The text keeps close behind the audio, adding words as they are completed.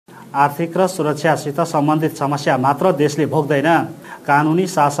आर्थिक र सुरक्षासित सम्बन्धित समस्या मात्र देशले भोग्दैन, कानुनी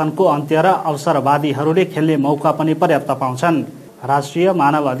शासनको अन्त्य र अवसरवादीहरूले खेल्ने मौका पनि पर्याप्त पाउँछन्। राष्ट्रिय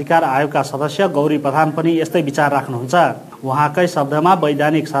मानव अधिकार आयोगका सदस्य गौरी प्रधान पनि यस्तै विचार राख्नुहुन्छ। उहाँकै शब्दमा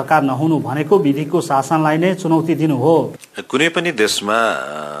वैधानिक सरकार नहुनु भनेको विधिको शासनलाई नै चुनौती दिनु हो। कुनै पनि देशमा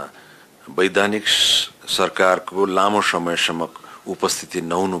वैधानिक सरकारको लामो समयसम्म उपस्थिति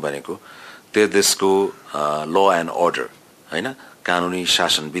नहुनु भनेको त्यो देशको ल एन्ड अर्डर हैन, कानुनी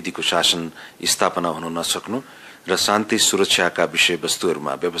शासन, विधिको शासन स्थापना हुन नसक्नु र शान्ति सुरक्षाका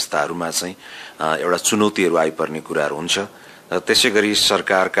विषयवस्तुहरूमा, व्यवस्थाहरूमा चाहिँ एउटा चुनौतीहरू आइपर्ने कुराहरू हुन्छ। र त्यसैगरी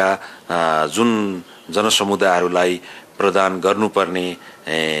सरकारका जुन जनसमुदायहरूलाई प्रदान गर्नुपर्ने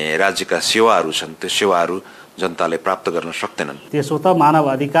राज्यका सेवाहरू छन्, त्यो सेवाहरू जनताले प्राप्त गर्न सक्दैनन्। त्यसो त मानव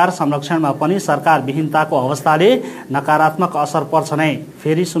अधिकार संरक्षणमा पनि सरकार विहीनताको अवस्थाले नकारात्मक असर पर्छ नै।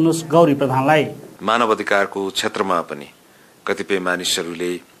 फेरि सुन्नुस् गौरी प्रधानलाई। मानव अधिकारको क्षेत्रमा पनि कतिपय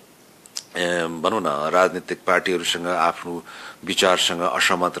मानिसहरूले भनौँ न राजनीतिक पार्टीहरूसँग आफ्नो विचारसँग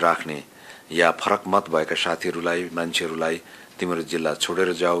असहमत राख्ने या फरक मत भएका साथीहरूलाई, मान्छेहरूलाई तिम्रो जिल्ला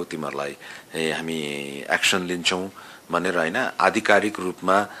छोडेर जाऊ, तिमीहरूलाई हामी एक्सन लिन्छौँ भनेर हैन आधिकारिक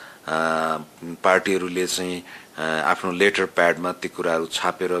रूपमा पार्टीहरूले चाहिँ आफ्नो लेटर प्याडमा ती कुराहरू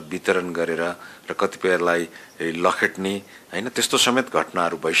छापेर वितरण गरेर र कतिपयलाई लखेट्ने हैन त्यस्तो समेत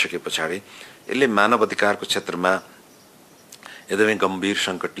घटनाहरू भइसके पछाडि यसले मानव अधिकारको क्षेत्रमा एकदमै गम्भीर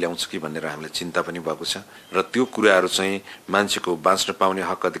सङ्कट ल्याउँछ कि भनेर हामीलाई चिन्ता पनि भएको छ। र त्यो कुराहरू चाहिँ मान्छेको बाँच्न पाउने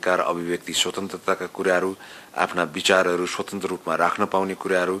हक अधिकार, अभिव्यक्ति स्वतन्त्रताका कुराहरू, आफ्ना विचारहरू स्वतन्त्र रूपमा राख्न पाउने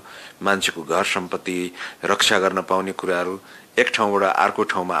कुराहरू, मान्छेको घर सम्पत्ति रक्षा गर्न पाउने कुराहरू, एक ठाउँबाट अर्को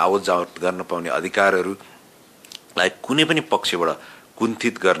ठाउँमा आवत जावत गर्न पाउने अधिकारहरूलाई कुनै पनि पक्षबाट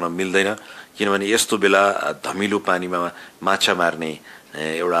कुण्ठित गर्न मिल्दैन। किनभने यस्तो बेला धमिलो पानीमा माछा मार्ने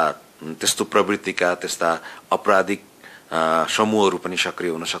एउटा त्यस्तो प्रवृत्तिका त्यस्ता आपराधिक समूहहरू पनि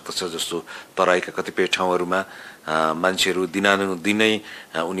सक्रिय हुन सक्दछ। जस्तो तराईका कतिपय ठाउँहरूमा मान्छेहरू दिनानुदिनै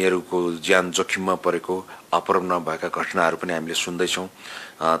उनीहरूको ज्यान जोखिममा परेको, अपहरण भएका घटनाहरू पनि हामीले सुन्दैछौँ।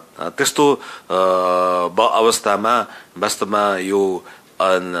 त्यस्तो अवस्थामा वास्तवमा यो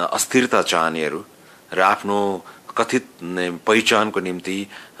अस्थिरता चाहनेहरू र आफ्नो कथित पहिचानको निम्ति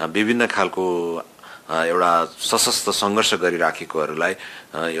विभिन्न खालको एउटा सशस्त्र सङ्घर्ष गरिराखेकोहरूलाई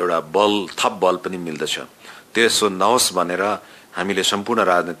एउटा थप बल पनि मिल्दछ। त्यसो नहोस् भनेर हामीले सम्पूर्ण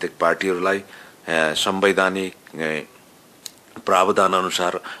राजनीतिक पार्टीहरूलाई संवैधानिक प्रावधान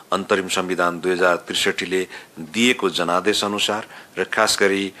अनुसार अन्तरिम संविधान 2063 ले दिएको जनादेश अनुसार र खास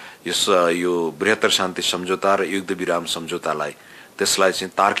गरी यो बृहत्तर शान्ति सम्झौता र युद्ध विराम सम्झौतालाई त्यसलाई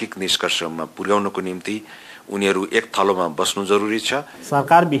चाहिँ तार्किक निष्कर्षमा पुर्याउनको निम्ति उनीहरू एक थलोमा बस्नु जरुरी छ।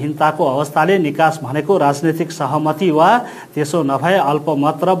 सरकार विहीनताको अवस्थाले निकास भनेको राजनीतिक सहमति वा त्यसो नभए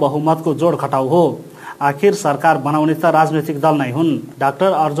अल्पमत र बहुमतको जोड खटाउ हो। आखिर सरकार बनाउने त राजनीतिक दल नै हुन्।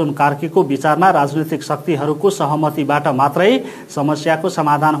 डाक्टर अर्जुन कार्कीको विचारमा राजनीतिक शक्तिहरूको सहमतिबाट मात्रै समस्याको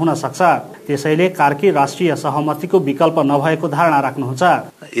समाधान हुन सक्छ। त्यसैले कार्की राष्ट्रिय सहमतिको विकल्प नभएको धारणा राख्नुहुन्छ।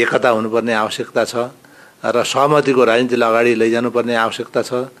 एकता हुनुपर्ने आवश्यकता छ र सहमतिको राजनीतिलाई अगाडि लैजानुपर्ने आवश्यकता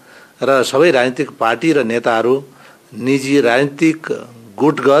छ र सबै राजनीतिक पार्टी र नेताहरू निजी राजनीतिक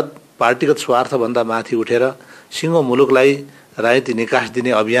गुटगत पार्टीगत स्वार्थभन्दा माथि उठेर सिङ्गो मुलुकलाई राजनीति निकास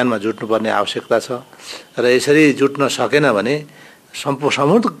दिने अभियानमा जुट्नुपर्ने आवश्यकता छ र यसरी जुट्न सकेन भने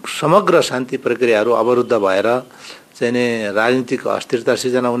समग्र शान्ति प्रक्रियाहरू अवरुद्ध भएर चाहिँ नि राजनीतिक अस्थिरता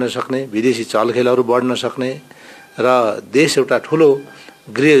सिर्जना हुन सक्ने, विदेशी चलखेलहरू बढ्न सक्ने र देश एउटा ठुलो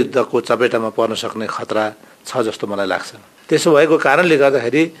गृहयुद्धको चपेटामा पर्न सक्ने खतरा छ जस्तो मलाई लाग्छ। त्यसो भएको कारणले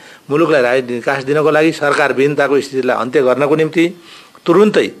गर्दाखेरि मुलुकलाई राजनीति निकास दिनको लागि सरकार विहीनताको स्थितिलाई अन्त्य गर्नको निम्ति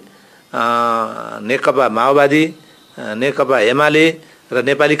तुरुन्तै नेकपा माओवादी, नेकपा एमाले र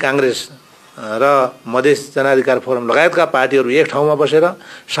नेपाली काङ्ग्रेस र मधेस जनाधिकार फोरम लगायतका पार्टीहरू एक ठाउँमा बसेर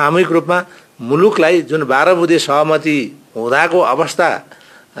सामूहिक रूपमा मुलुकलाई जुन 12 बुँदे सहमति हुँदाको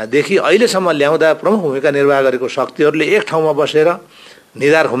अवस्थादेखि अहिलेसम्म ल्याउँदा प्रमुख भूमिका निर्वाह गरेको शक्तिहरूले एक ठाउँमा बसेर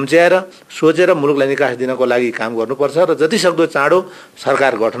निधार खुम्च्याएर सोचेर मुलुकलाई निकास दिनको लागि काम गर्नुपर्छ र जतिसक्दो चाँडो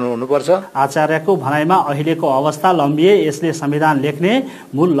सरकार गठन हुनुपर्छ। आचार्यको भनाइमा अहिलेको अवस्था लम्बिए यसले संविधान लेख्ने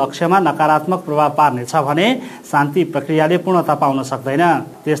मूल लक्ष्यमा नकारात्मक प्रभाव पार्नेछ भने शान्ति प्रक्रियाले पूर्णता पाउन सक्दैन।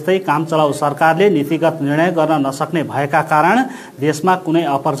 त्यस्तै काम चलाउ सरकारले नीतिगत निर्णय गर्न नसक्ने भएका कारण देशमा कुनै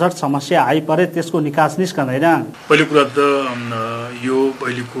अपरझट समस्या आइपरे त्यसको निकास निस्कँदैन। पहिलो कुरा त यो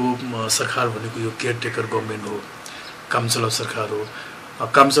अहिलेको सरकार भनेको यो केयरटेकर गभर्नमेन्ट हो, काम चलाउ सरकार हो।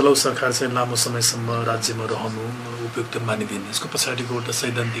 काम चलाउ सरकार चाहिँ लामो समयसम्म राज्यमा रहनु उपयुक्त मानिँदैन। यसको पछाडिको एउटा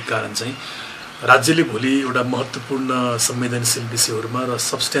सैद्धान्तिक कारण चाहिँ राज्यले भोलि एउटा महत्त्वपूर्ण संवेदनशील विषयहरूमा र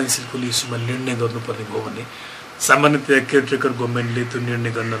सब्सटेन्सियल इस्युमा निर्णय गर्नुपर्ने भयो भने सामान्यतया केयरटेकर गभर्नमेन्टले त्यो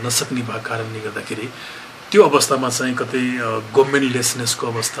निर्णय गर्न नसक्ने भएको कारणले गर्दाखेरि त्यो अवस्थामा चाहिँ कतै गभर्मेन्ट लेसनेसको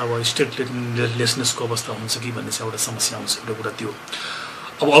अवस्था वा स्टेट लेसनेसको अवस्था हुन्छ कि भन्ने चाहिँ एउटा समस्या आउँछ। एउटा कुरा त्यो।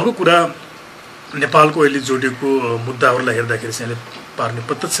 अब अर्को कुरा नेपालको अहिले जोडिएको मुद्दाहरूलाई हेर्दाखेरि चाहिँ यसले पार्ने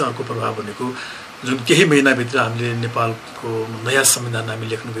प्रत्यक्ष अर्को प्रभाव भनेको जुन केही महिनाभित्र हामीले नेपालको नयाँ संविधान हामी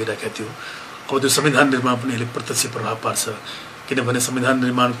लेख्न गइरहेका थियौँ, अब त्यो संविधान निर्माण पनि यसले प्रत्यक्ष प्रभाव पार्छ। किनभने संविधान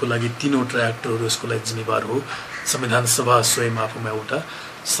निर्माणको लागि 3वटा एक्टरहरू यसको लागि जिम्मेवार हो। संविधान सभा स्वयं आफूमा एउटा,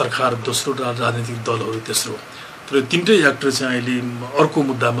 सरकार दोस्रो र राजनीतिक दलहरू तेस्रो। तर यो तिनटै एक्टर चाहिँ अहिले अर्को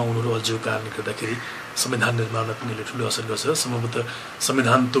मुद्दामा उनीहरू अल्झेको कारणले गर्दाखेरि संविधान निर्माणमा पनि यसले ठुलो असर गर्छ। सम्भवतः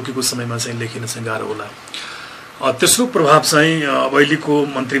संविधान तोकेको समयमा चाहिँ लेखिन चाहिँ गाह्रो होला। तेस्रो प्रभाव चाहिँ अब अहिलेको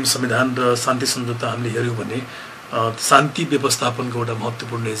अन्तरिम संविधान र शान्ति सम्झौता हामीले हेऱ्यौँ भने शान्ति व्यवस्थापनको एउटा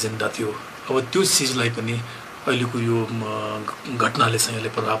महत्त्वपूर्ण एजेन्डा थियो। अब त्यो चिजलाई पनि अहिलेको यो घटनाले चाहिँ यसले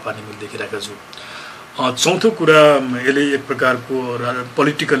प्रभाव पार्ने मैले देखिरहेका छु। चौथो कुरा, यसले एक प्रकारको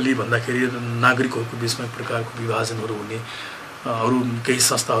पोलिटिकल्ली भन्दाखेरि नागरिकहरूको बिचमा एक प्रकारको विभाजनहरू हुने, अरू केही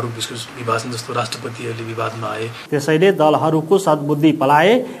संस्थाहरू बिचको विभाजन जस्तो राष्ट्रपतिहरूले विवादमा आए। त्यसैले दलहरूको सद्बुद्धि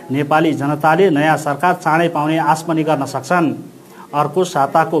पलाए नेपाली जनताले नयाँ सरकार चाँडै पाउने आश पनि गर्न सक्छन्। अर्को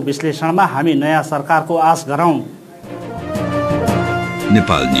साताको विश्लेषणमा हामी नयाँ सरकारको आश गरौँ।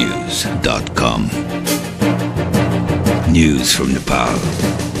 nepalnews.com News from Nepal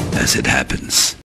as it happens.